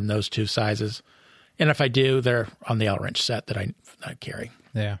anything more than those two sizes. And if I do, they're on the L wrench set that I carry.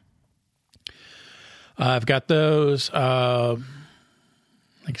 Yeah. I've got those, like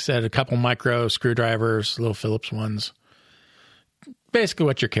I said, a couple micro screwdrivers, little Phillips ones. Basically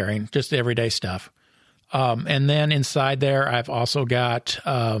what you're carrying, just everyday stuff. And then inside there, I've also got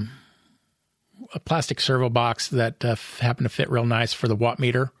a plastic servo box that happened to fit real nice for the watt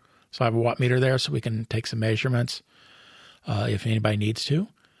meter. So I have a watt meter there so we can take some measurements if anybody needs to.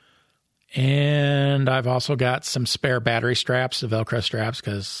 And I've also got some spare battery straps, the Velcro straps,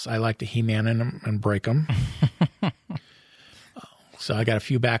 because I like to He-Man in them and break them. So I got a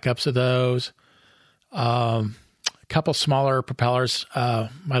few backups of those. A couple smaller propellers.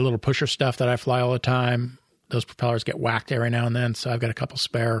 My little pusher stuff that I fly all the time, those propellers get whacked every now and then. So I've got a couple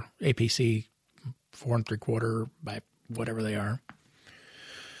spare APC 4 3/4 by whatever they are.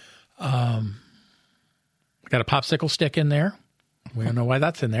 Got a popsicle stick in there. We don't know why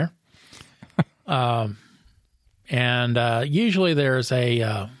that's in there. And usually there's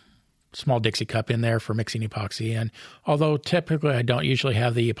a small Dixie cup in there for mixing epoxy. And although typically I don't usually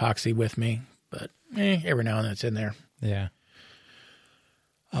have the epoxy with me, but every now and then it's in there. Yeah.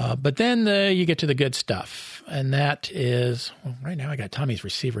 But then you get to the good stuff. And that is, well, right now I got Tommy's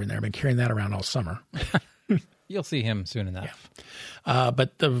receiver in there. I've been carrying that around all summer. You'll see him soon enough. Yeah.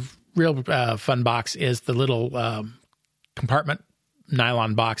 But the real fun box is the little compartment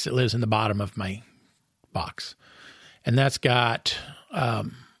nylon box that lives in the bottom of my box. And that's got a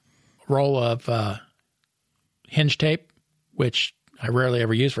roll of hinge tape, which I rarely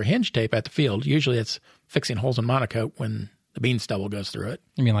ever use for hinge tape at the field. Usually it's fixing holes in monocoque when the bean stubble goes through it.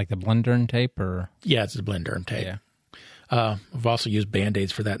 You mean like the Blendern tape? Or yeah, it's the Blendern tape. Yeah. I've also used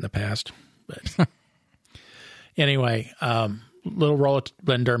Band-Aids for that in the past. But anyway, little roll of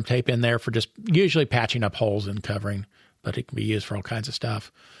Blendern tape in there for just usually patching up holes and covering, but it can be used for all kinds of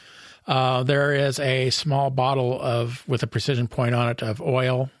stuff. There is a small bottle with a precision point on it of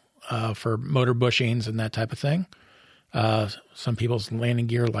oil for motor bushings and that type of thing. Some people's landing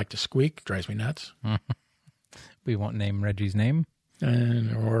gear like to squeak. Drives me nuts. We won't name Reggie's name.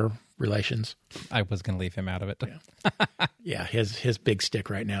 Or relations. I was going to leave him out of it. Yeah, his big stick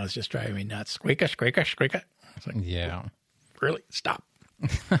right now is just driving me nuts. Squeaka, squeaka, squeaka. It's like, yeah. Really? Stop.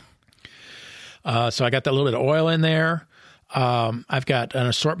 So I got that little bit of oil in there. I've got an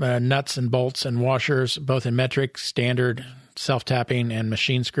assortment of nuts and bolts and washers, both in metric, standard, self-tapping, and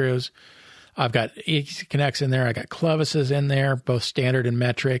machine screws. I've got easy connects in there. I got clevises in there, both standard and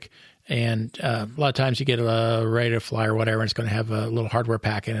metric. And a lot of times you get a ready to fly or whatever, and it's going to have a little hardware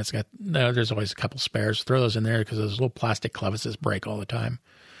pack in it. It's got there's always a couple spares. Throw those in there because those little plastic clevises break all the time.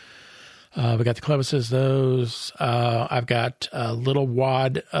 We got the clevises. Those I've got a little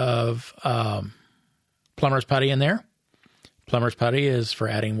wad of plumber's putty in there. Plumber's putty is for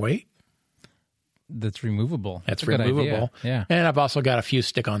adding weight. That's removable. That's removable. Yeah. And I've also got a few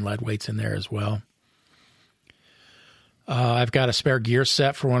stick-on lead weights in there as well. I've got a spare gear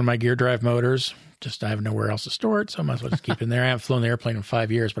set for one of my gear drive motors. Just I have nowhere else to store it, so I might as well just keep it in there. I haven't flown the airplane in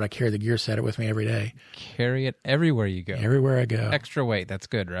 5 years, but I carry the gear set with me every day. Carry it everywhere you go. Everywhere I go. Extra weight. That's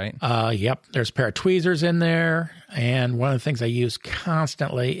good, right? Yep. There's a pair of tweezers in there, and one of the things I use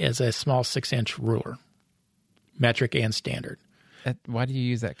constantly is a small 6-inch ruler, metric and standard. Why do you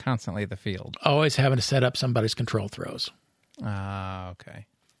use that constantly at the field? Always having to set up somebody's control throws. Okay.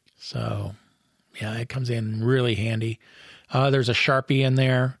 So, yeah, it comes in really handy. There's a Sharpie in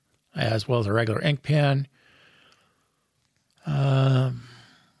there, as well as a regular ink pen.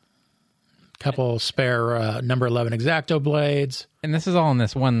 Couple spare number 11 X-Acto blades. And this is all in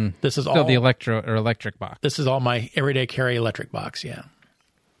this one. This is all all the electric box. This is all my everyday carry electric box, yeah.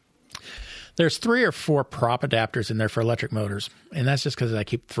 There's 3 or 4 prop adapters in there for electric motors, and that's just because I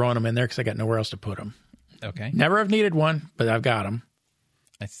keep throwing them in there because I got nowhere else to put them. Okay. Never have needed one, but I've got them.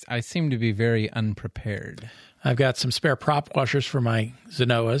 I seem to be very unprepared. I've got some spare prop washers for my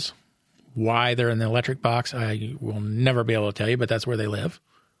Zenoas. Why they're in the electric box, I will never be able to tell you, but that's where they live.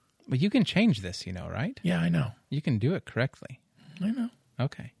 Well, you can change this, right? Yeah, I know. You can do it correctly. I know.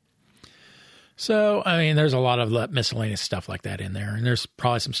 Okay. So, there's a lot of miscellaneous stuff like that in there. And there's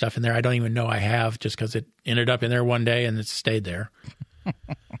probably some stuff in there I don't even know I have just because it ended up in there one day and it stayed there.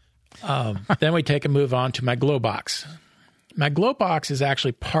 Then we take a move on to my glow box. My glow box is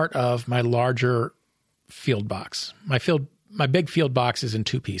actually part of my larger field box. My big field box is in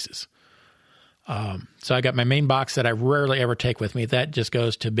two pieces. So I got my main box that I rarely ever take with me. That just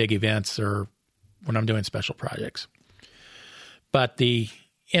goes to big events or when I'm doing special projects. But the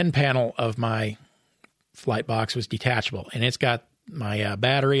end panel of my flight box was detachable, and it's got my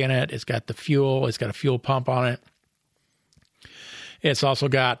battery in it. It's got the fuel. It's got a fuel pump on it. It's also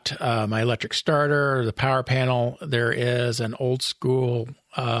got my electric starter, the power panel. There is an old school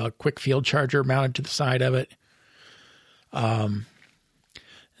quick field charger mounted to the side of it. And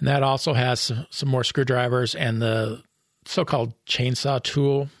that also has some more screwdrivers and the so-called chainsaw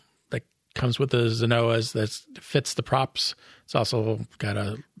tool that comes with the Zenoas that fits the props. It's also got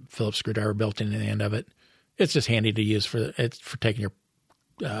a Phillips screwdriver built in the end of it. It's just handy to use for taking your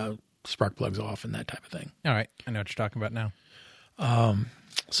spark plugs off and that type of thing. All right. I know what you're talking about now.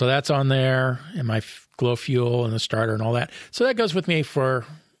 So that's on there, and my glow fuel and the starter and all that. So that goes with me for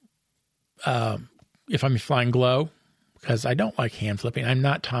if I'm flying glow, because I don't like hand flipping. I'm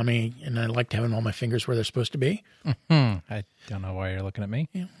not Tommy, and I like having all my fingers where they're supposed to be. Mm-hmm. I don't know why you're looking at me.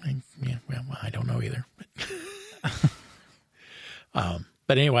 Yeah, I don't know either.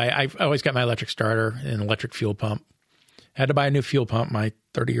 But anyway, I've always got my electric starter and an electric fuel pump. Had to buy a new fuel pump. My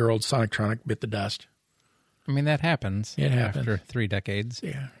 30-year-old Sonictronic bit the dust. That happens. It happens. After 3 decades.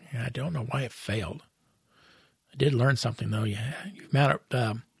 Yeah, I don't know why it failed. I did learn something, though. You mount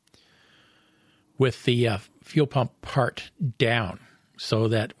it with the fuel pump part down so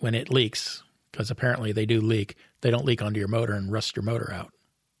that when it leaks, because apparently they do leak, they don't leak onto your motor and rust your motor out.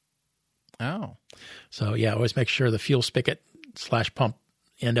 Oh. So, yeah, always make sure the fuel spigot / pump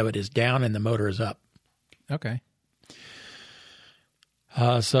end of it is down and the motor is up. Okay.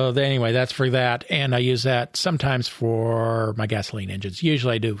 Anyway, that's for that. And I use that sometimes for my gasoline engines.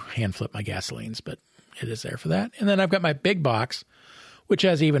 Usually I do hand flip my gasolines, but it is there for that. And then I've got my big box, which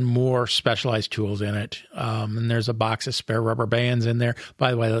has even more specialized tools in it. And there's a box of spare rubber bands in there.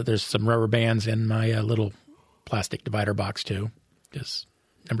 By the way, there's some rubber bands in my little plastic divider box too. Just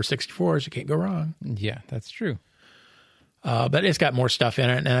number 64s, you can't go wrong. Yeah, that's true. But it's got more stuff in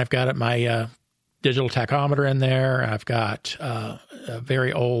it. And I've got my digital tachometer in there. I've got a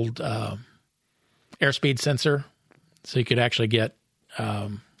very old airspeed sensor, so you could actually get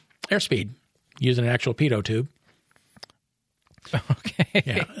airspeed using an actual pitot tube. Okay.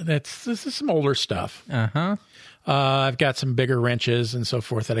 Yeah, this is some older stuff. Uh-huh. I've got some bigger wrenches and so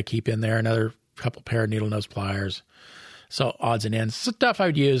forth that I keep in there, another couple pair of needle nose pliers. So odds and ends. Stuff I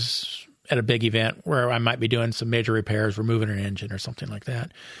would use at a big event where I might be doing some major repairs, removing an engine or something like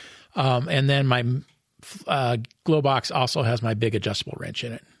that. And then my glow box also has my big adjustable wrench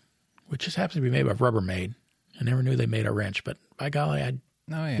in it, which just happens to be made of Rubbermaid. I never knew they made a wrench, but by golly,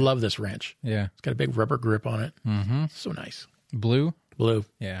 I love this wrench. Yeah. It's got a big rubber grip on it. Mm-hmm. So nice. Blue? Blue.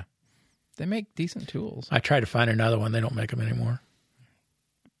 Yeah. They make decent tools. I tried to find another one. They don't make them anymore.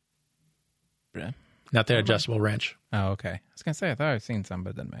 Yeah. Not the adjustable wrench. Oh, okay. I was going to say, I thought I'd seen some,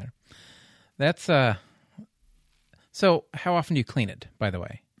 but it doesn't matter. That's, so how often do you clean it, by the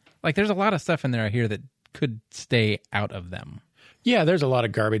way? Like, there's a lot of stuff in there I hear that could stay out of them. Yeah, there's a lot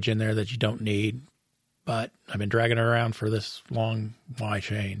of garbage in there that you don't need, but I've been dragging it around for this long. Why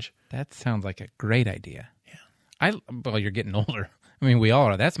change? That sounds like a great idea. Yeah. Well, you're getting older. I mean, we all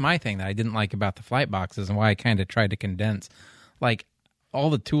are. That's my thing that I didn't like about the flight boxes and why I kind of tried to condense. Like, all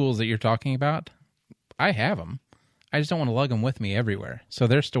the tools that you're talking about, I have them. I just don't want to lug them with me everywhere. So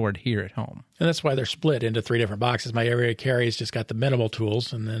they're stored here at home. And that's why they're split into 3 different boxes. My area carry's just got the minimal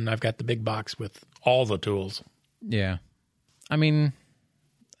tools, and then I've got the big box with all the tools. Yeah. I mean,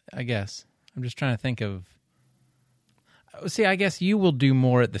 I guess. I'm just trying to think of... See, I guess you will do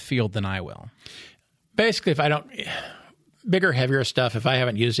more at the field than I will. Basically, if I don't... Bigger, heavier stuff, if I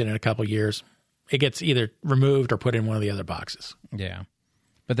haven't used it in a couple years, it gets either removed or put in one of the other boxes. Yeah.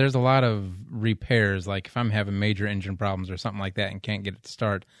 But there's a lot of repairs, like if I'm having major engine problems or something like that and can't get it to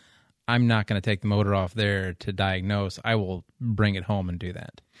start, I'm not going to take the motor off there to diagnose. I will bring it home and do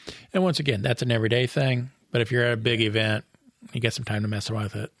that. And once again, that's an everyday thing. But if you're at a big event, you get some time to mess around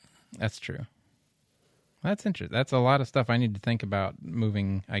with it. That's true. That's interesting. That's a lot of stuff I need to think about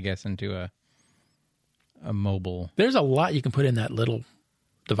moving, I guess, into a mobile. There's a lot you can put in that little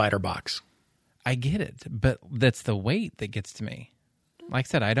divider box. I get it, but that's the weight that gets to me. Like I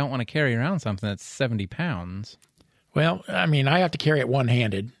said, I don't want to carry around something that's 70 pounds. Well, I mean, I have to carry it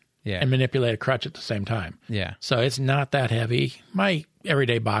one-handed and manipulate a crutch at the same time. Yeah. So it's not that heavy. My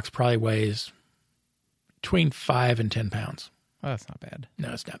everyday box probably weighs between 5 and 10 pounds. Well, that's not bad.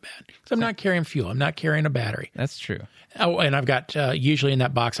 No, it's not bad. Because I'm not carrying fuel. I'm not carrying a battery. That's true. Oh, and I've got, usually in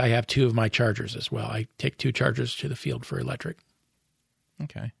that box, I have 2 of my chargers as well. I take 2 chargers to the field for electric.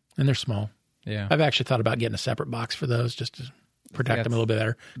 Okay. And they're small. Yeah. I've actually thought about getting a separate box for those just to protect them a little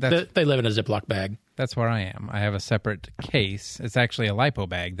bit better. They live in a Ziploc bag. That's where I am. I have a separate case. It's actually a lipo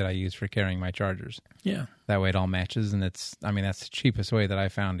bag that I use for carrying my chargers. Yeah. That way it all matches, and that's the cheapest way that I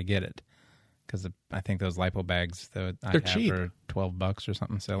found to get it. Because I think those lipo bags that I have cheap. are $12 or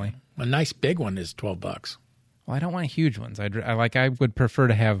something silly. A nice big one is $12. Well, I don't want huge ones. I would prefer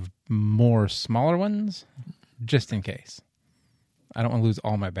to have more smaller ones, just in case. I don't want to lose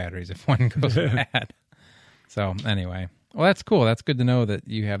all my batteries if one goes bad. So anyway, well, that's cool. That's good to know that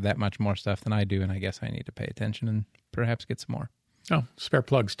you have that much more stuff than I do, and I guess I need to pay attention and perhaps get some more. Oh, spare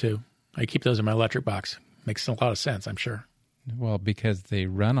plugs too. I keep those in my electric box. Makes a lot of sense, I'm sure. Well, because they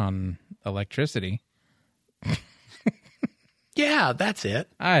run on electricity. Yeah, that's it.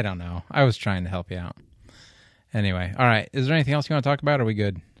 I don't know. I was trying to help you out. Anyway, all right. Is there anything else you want to talk about? Or are we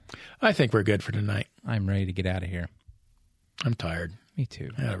good? I think we're good for tonight. I'm ready to get out of here. I'm tired. Me too.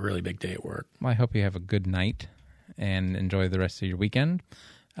 I had a really big day at work. Well, I hope you have a good night and enjoy the rest of your weekend.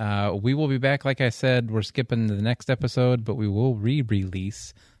 We will be back. Like I said, we're skipping the next episode, but we will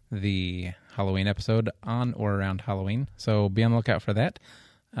re-release the Halloween episode on or around Halloween. So be on the lookout for that.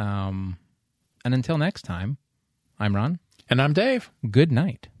 And until next time, I'm Ron. And I'm Dave. Good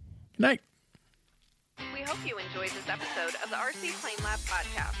night. Good night. We hope you enjoyed this episode of the RC Plane Lab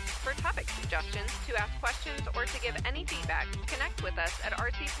podcast. For topic suggestions, to ask questions, or to give any feedback, connect with us at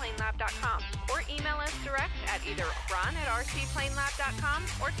rcplanelab.com or email us direct at either ron@rcplanelab.com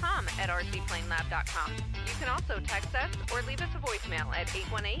or tom@rcplanelab.com. You can also text us or leave us a voicemail at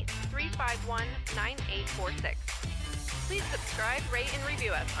 818-351-9846. Please subscribe, rate, and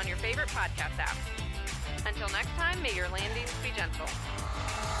review us on your favorite podcast app. Until next time, may your landings be gentle.